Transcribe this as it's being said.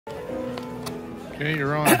Okay,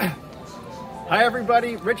 you're on. Hi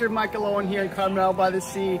everybody, Richard Michael Owen here in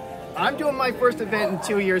Carmel-By-The-Sea. I'm doing my first event in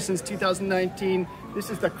 2 years since 2019.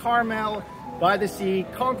 This is the Carmel-By-The-Sea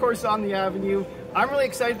Concours on the Avenue. I'm really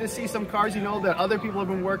excited to see some cars, you know, that other people have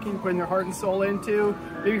been working, putting their heart and soul into.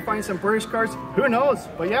 Maybe find some British cars, who knows?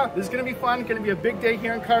 But yeah, this is gonna be fun, gonna be a big day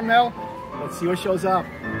here in Carmel. Let's see what shows up.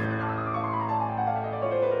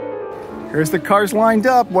 Here's the cars lined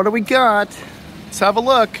up. What do we got? Let's have a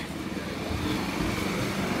look.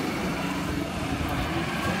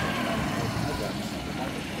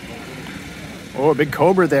 Oh, a big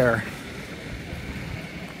Cobra there.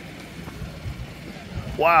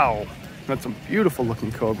 Wow, that's some beautiful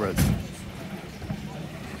looking Cobras.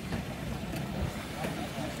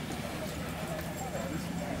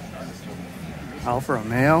 Alfa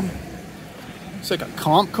Romeo. It's like a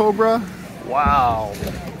comp Cobra. Wow.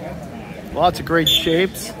 Lots of great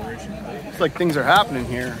shapes. Looks like things are happening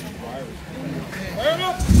here.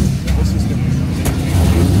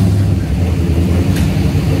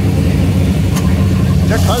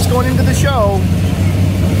 That car's going into the show.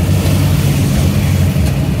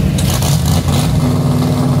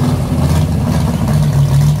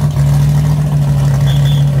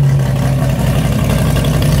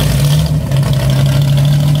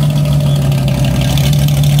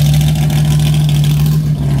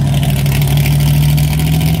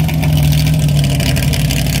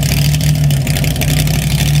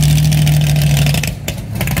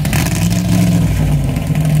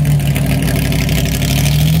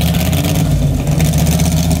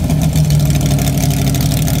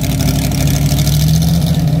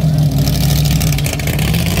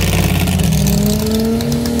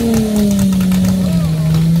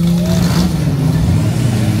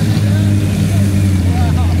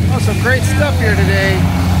 Great stuff here today.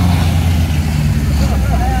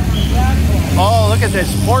 Oh, look at this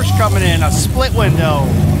Porsche coming in, a split window.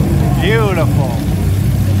 Beautiful.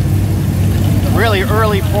 Really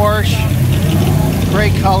early Porsche.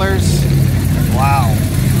 Great colors. Wow.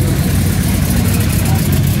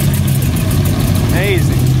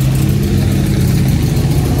 Amazing.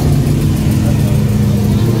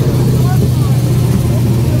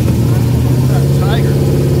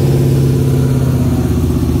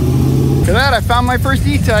 For that, I found my first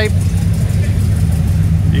E-Type.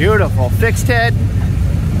 Beautiful. Fixed head,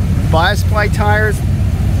 bias ply tires,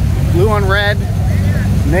 blue on red.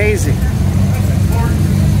 Amazing.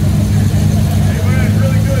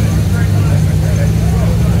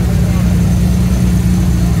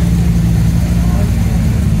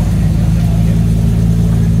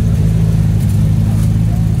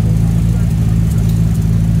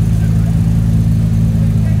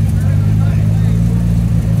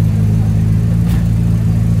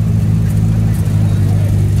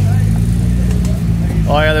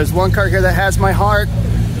 Oh yeah, there's one car here that has my heart,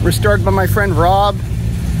 restored by my friend Rob.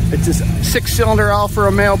 It's a 6-cylinder Alfa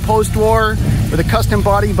Romeo post-war with a custom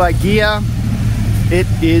body by Gia. It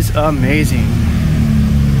is amazing.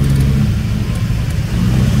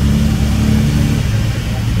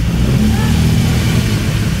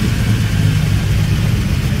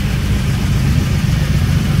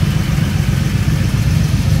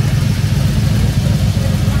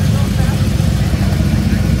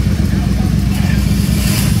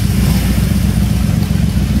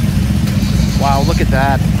 Wow, look at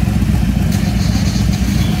that.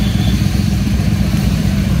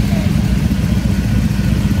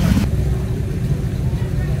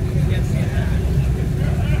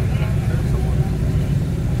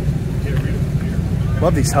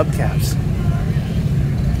 Love these hubcaps.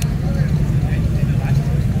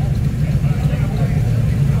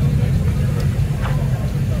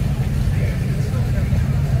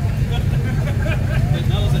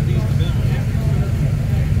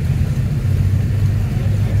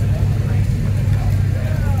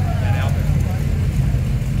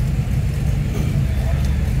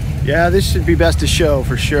 Yeah, this should be best of show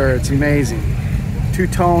for sure. It's amazing.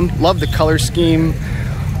 Two-tone, love the color scheme.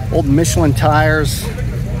 Old Michelin tires.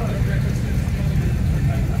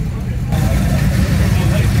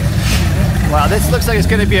 Wow, this looks like it's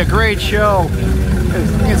gonna be a great show.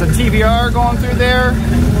 There's a TVR going through there.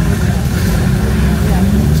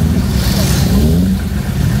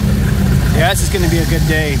 Yeah, this is gonna be a good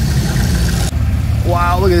day.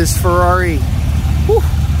 Wow, look at this Ferrari. Whew.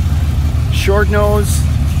 Short nose.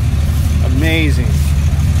 Amazing.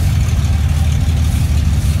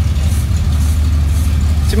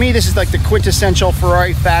 To me, this is like the quintessential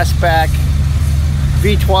Ferrari fastback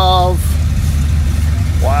V12.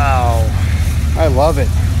 Wow, I love it.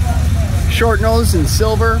 Short nose in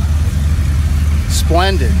silver.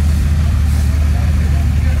 Splendid.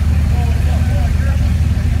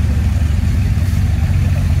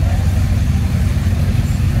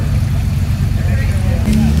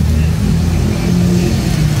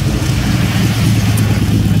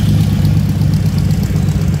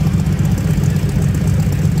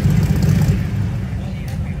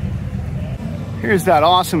 Here's that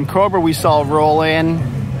awesome Cobra we saw roll in.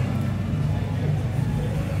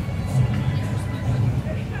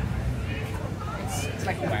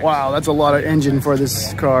 Wow, that's a lot of engine for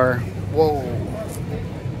this car. Whoa.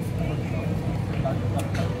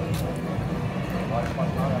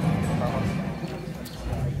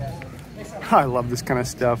 I love this kind of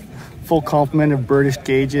stuff. Full complement of British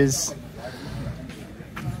gauges.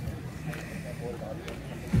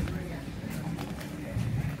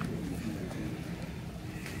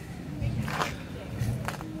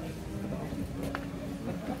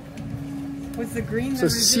 Was the green? So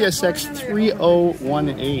it's CSX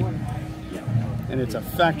 3018, and it's a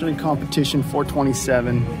factory competition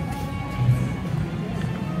 427.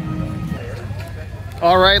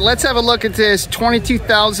 All right, let's have a look at this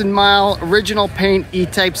 22,000 mile original paint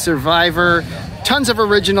E-Type Survivor. Tons of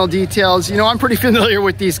original details. You know, I'm pretty familiar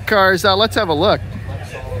with these cars. Let's have a look.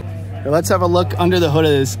 Let's have a look under the hood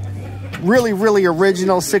of this really, really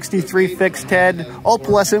original 63 fixed head,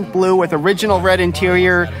 opalescent blue with original red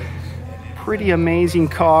interior. Pretty amazing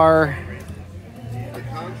car.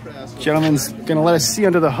 Gentleman's gonna let us see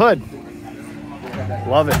under the hood.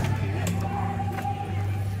 Love it.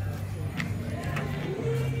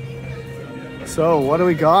 So what do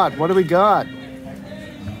we got? What do we got?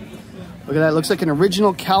 Look at that, looks like an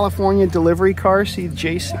original California delivery car. See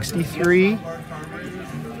J63.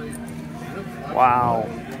 Wow.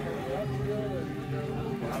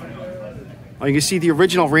 Oh, you can see the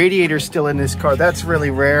original radiator still in this car. That's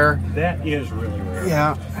really rare. That is really rare.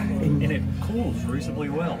 Yeah. And it cools reasonably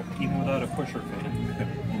well, even without a pusher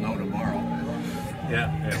fan. We'll know tomorrow.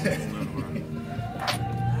 Yeah, we'll know tomorrow.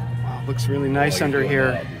 Wow, looks really nice under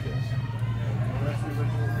here.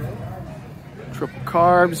 Triple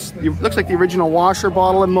carbs. Looks like the original washer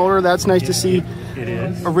bottle and motor. That's nice to see. It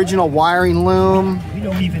is. Original wiring loom. We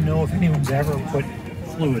don't even know if anyone's ever put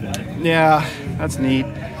fluid in it. Yeah, that's neat.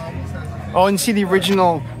 Oh, and see the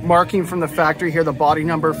original marking from the factory here, the body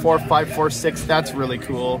number 4546. That's really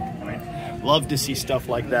cool. Love to see stuff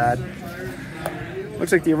like that.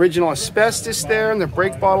 Looks like the original asbestos there and the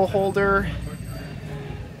brake bottle holder.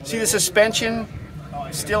 See the suspension?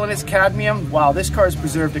 Still in its cadmium. Wow, this car is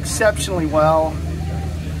preserved exceptionally well.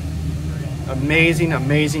 Amazing,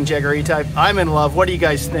 amazing Jaguar E-Type. I'm in love. What do you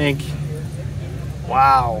guys think?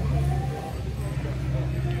 Wow.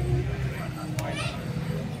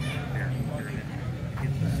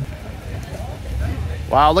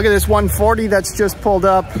 Wow, look at this 140 that's just pulled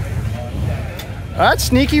up. That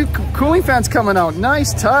sneaky cooling fan's coming out.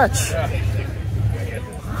 Nice touch.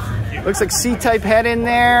 Looks like C-type head in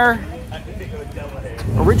there.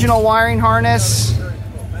 Original wiring harness.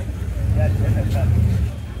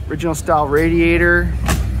 Original style radiator.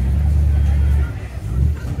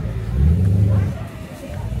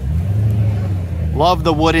 Love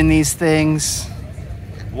the wood in these things.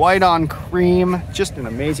 White on cream. Just an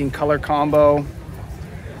amazing color combo.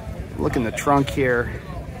 Look in the trunk here.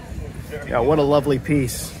 Yeah, what a lovely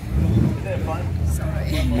piece. Sorry.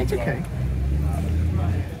 It's okay.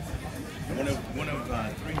 One of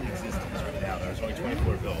three in existence right now. There's only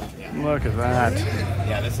 24 built. Yeah. Look at that.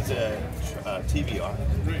 Yeah, this is a TVR.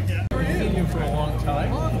 I've seen you for a long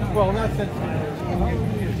time. Well, not since.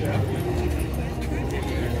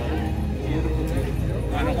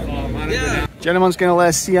 Yeah. Gentleman's gonna let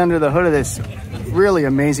us see under the hood of this really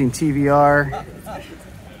amazing TVR.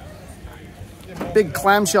 Big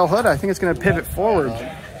clamshell hood. I think it's gonna pivot forward.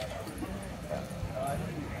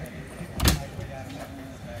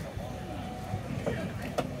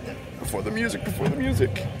 Before the music, before the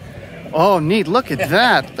music. Oh, neat. Look at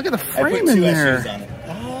that. Look at the frame in there. On it.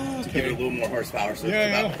 Oh, to give it a little more horsepower, so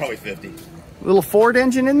it's about probably 50. Little Ford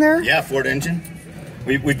engine in there? Yeah, Ford engine.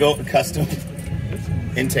 We built a custom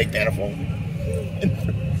intake manifold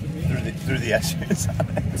through the extras on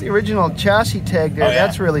it. It's the original chassis tag there. Oh, yeah.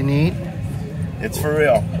 That's really neat. It's for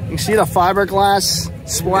real. You can see the fiberglass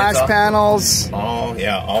splash panels. Oh,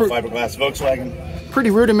 yeah, all fiberglass Volkswagen. Pretty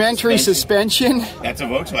rudimentary suspension. That's a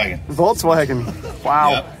Volkswagen. Volkswagen.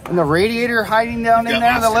 Wow. Yep. And the radiator hiding down in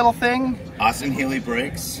there, the little thing. Austin Healey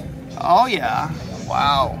brakes. Oh, yeah.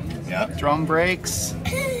 Wow. Yep. Drum brakes.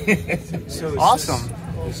 So Awesome.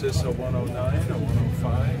 Is this a 109 or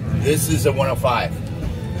 105? This is a 105.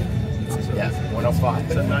 Yeah, 105.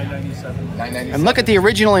 It's a 997. 997. And look at the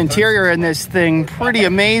original interior in this thing. Pretty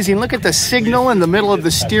amazing. Look at the signal in the middle of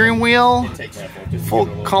the steering wheel. Full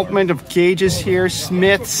complement of gauges here.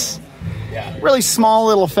 Smiths. Really small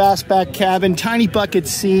little fastback cabin. Tiny bucket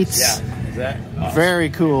seats. Yeah. Is that awesome? Very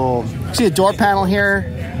cool. See the door panel here?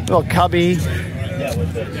 Little cubby. Yeah,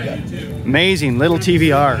 with the Amazing little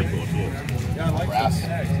TVR.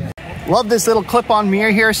 Love this little clip-on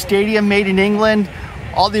mirror here, Stadium made in England.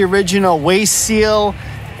 All the original waist seal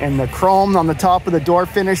and the chrome on the top of the door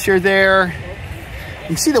finisher there. You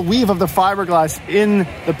can see the weave of the fiberglass in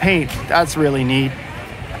the paint. That's really neat.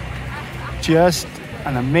 Just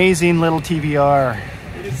an amazing little TVR.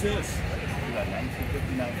 What is this?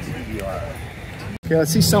 Okay,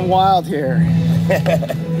 let's see something wild here.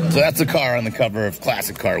 So that's a car on the cover of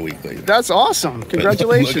Classic Car Weekly. That's awesome.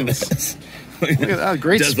 Congratulations. Look at that,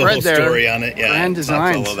 great Does spread the there. whole story on it, yeah. Grand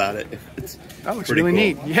designs. Talks all about it. It's that looks pretty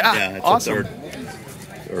really cool. neat. Yeah, yeah, it's awesome. a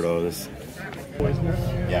third of this.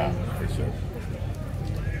 Yeah, for sure.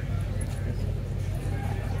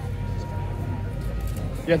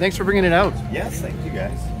 Yeah, thanks for bringing it out. Yes, thank you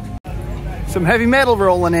guys. Some heavy metal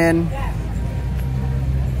rolling in.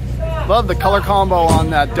 Love the color combo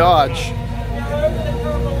on that Dodge.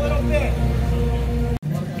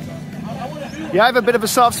 Yeah, I have a bit of a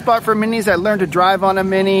soft spot for minis. I learned to drive on a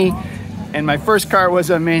Mini, and my first car was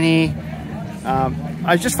a Mini.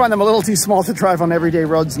 I just find them a little too small to drive on everyday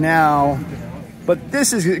roads now. But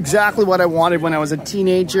this is exactly what I wanted when I was a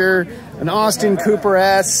teenager. An Austin Cooper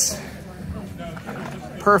S.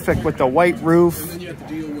 Perfect with the white roof. And then you have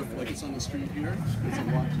to deal with, like, it's on the street here. It's a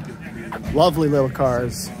lot to get. Lovely little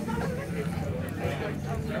cars.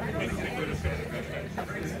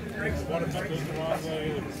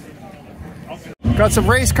 Got some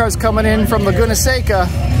race cars coming in from Laguna Seca.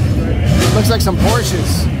 Looks like some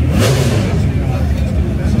Porsches.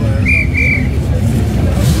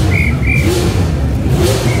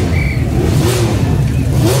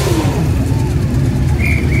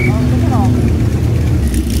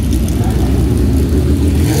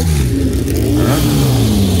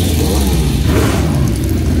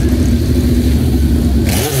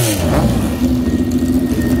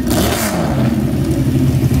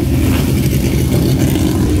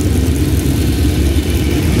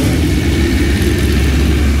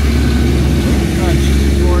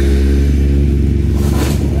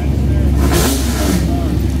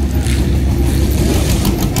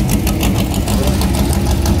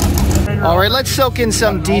 All right, let's soak in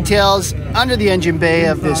some details under the engine bay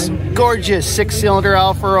of this gorgeous 6-cylinder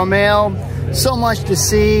Alfa Romeo. So much to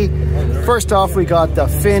see. First off, we got the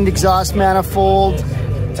finned exhaust manifold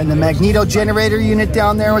and the magneto generator unit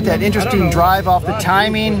down there with that interesting drive off the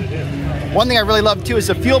timing. One thing I really love too is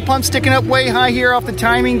the fuel pump sticking up way high here off the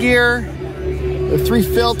timing gear. The 3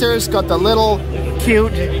 filters, got the little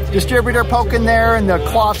cute distributor poking there and the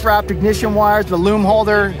cloth wrapped ignition wires, the loom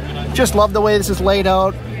holder. Just love the way this is laid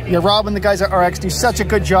out. Yeah, Rob and the guys at RX do such a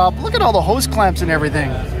good job. Look at all the hose clamps and everything.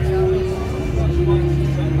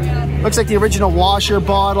 Looks like the original washer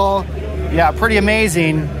bottle. Yeah, pretty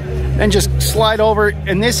amazing. Then just slide over,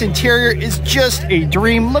 and this interior is just a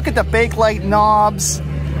dream. Look at the bakelite knobs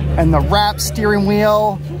and the wrap steering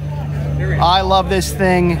wheel. I love this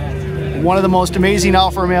thing. One of the most amazing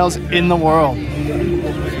Alfa Romeos in the world.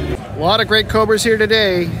 A lot of great Cobras here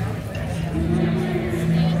today.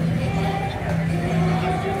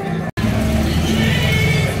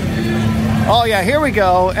 Oh yeah, here we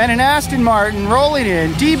go. And an Aston Martin rolling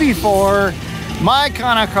in, DB4, my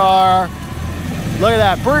kind of car. Look at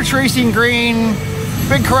that, Birch Racing green,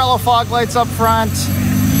 big Corella fog lights up front.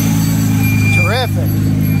 Terrific.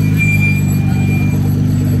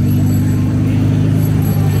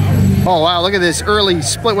 Oh wow, look at this early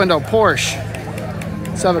split window Porsche.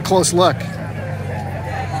 Let's have a close look.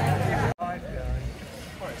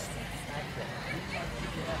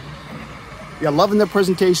 Yeah, loving the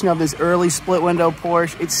presentation of this early split window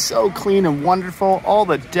Porsche. It's so clean and wonderful. All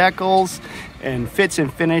the decals and fits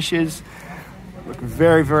and finishes look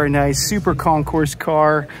very, very nice. Super Concours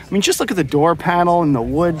car. I mean, just look at the door panel and the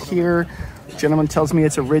wood here. The gentleman tells me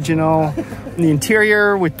it's original. And the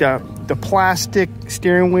interior with the plastic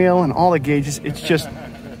steering wheel and all the gauges, it's just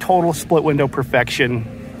total split window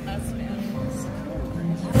perfection.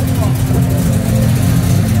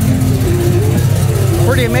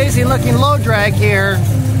 Pretty amazing looking low drag here.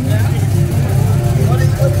 What do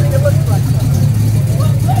you think it looks like?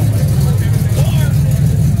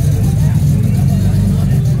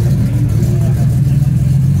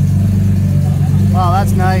 Wow,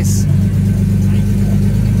 that's nice.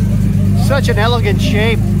 Such an elegant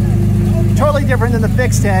shape. Totally different than the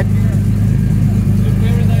fixed head.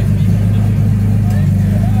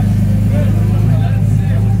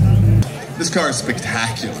 This car is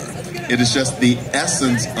spectacular. It is just the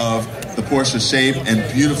essence of the Porsche shape and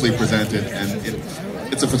beautifully presented, and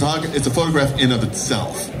it's a photograph in of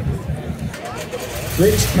itself.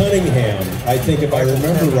 Briggs Cunningham, I think if I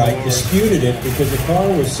remember right, disputed it because the car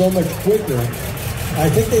was so much quicker I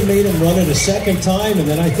think they made him run it a second time, and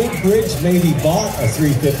then I think Bridge maybe bought a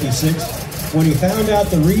 356 when he found out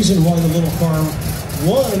the reason why the little car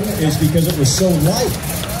won is because it was so light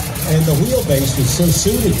and the wheelbase was so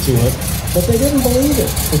suited to it, but they didn't believe it,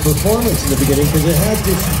 the performance in the beginning, because it had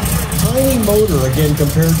this tiny motor again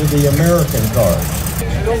compared to the American car.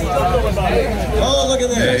 Oh, look at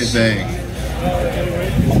this. Amazing.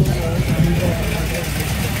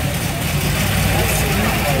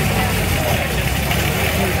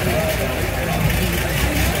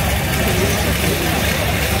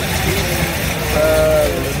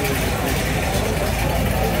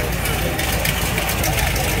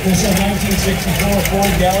 This is a 1964 Ford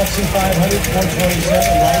Galaxy 500,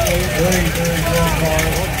 427, lightweight, very, very good car,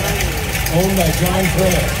 owned by John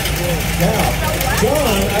Crillett. Now,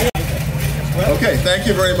 John, Okay, thank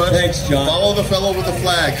you very much. Thanks, John. Follow the fellow with the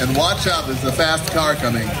flag and watch out, there's a fast car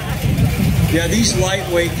coming. yeah, these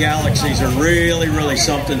lightweight Galaxies are really, really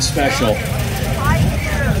something special.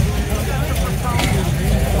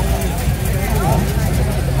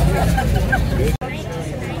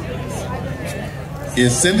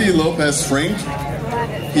 Is Cindy Lopez Frink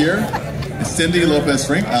here? Is Cindy Lopez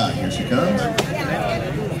Frink? Ah, here she comes.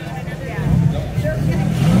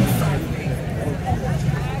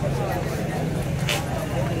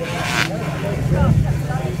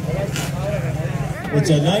 It's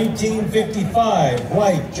a 1955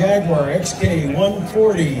 white Jaguar XK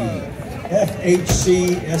 140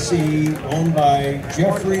 FHC SE owned by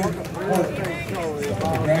Jeffrey Porter.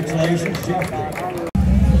 Congratulations, Jeffrey.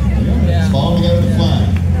 Follow me with the flag.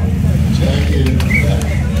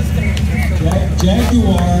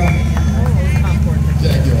 Jaguar.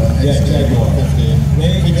 Yeah, Jaguar.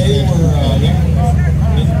 They were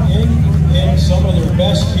in some of their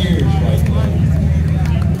best years right now.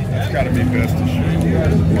 It's got to be best to shoot.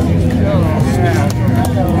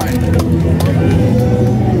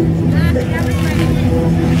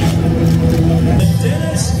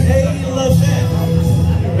 Dennis A.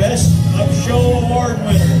 Levette, Best of Show Award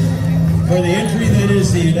winner for the entry that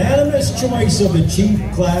is the unanimous choice of the chief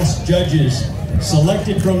class judges,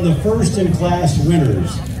 selected from the first in class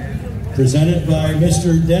winners. Presented by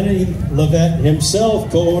Mr. Denny Levette himself,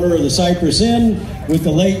 co-owner of the Cypress Inn, with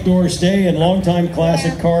the late Doris Day and longtime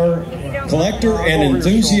classic car collector and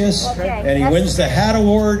enthusiast, and he wins the Hat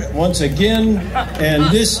Award once again. And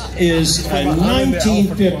this is a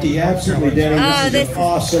 1950, absolutely, Denny. This is an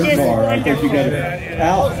awesome car. I think you got it.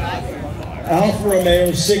 Alfa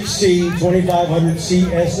Romeo 6C 2500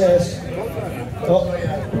 CSS. Oh,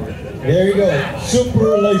 there you go.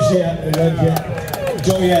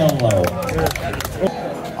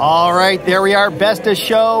 Supergioiello. All right, there we are. Best of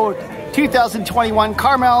Show 2021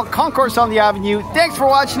 Carmel Concours on the Avenue. Thanks for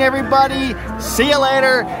watching, everybody. See you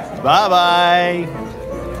later. Bye-bye.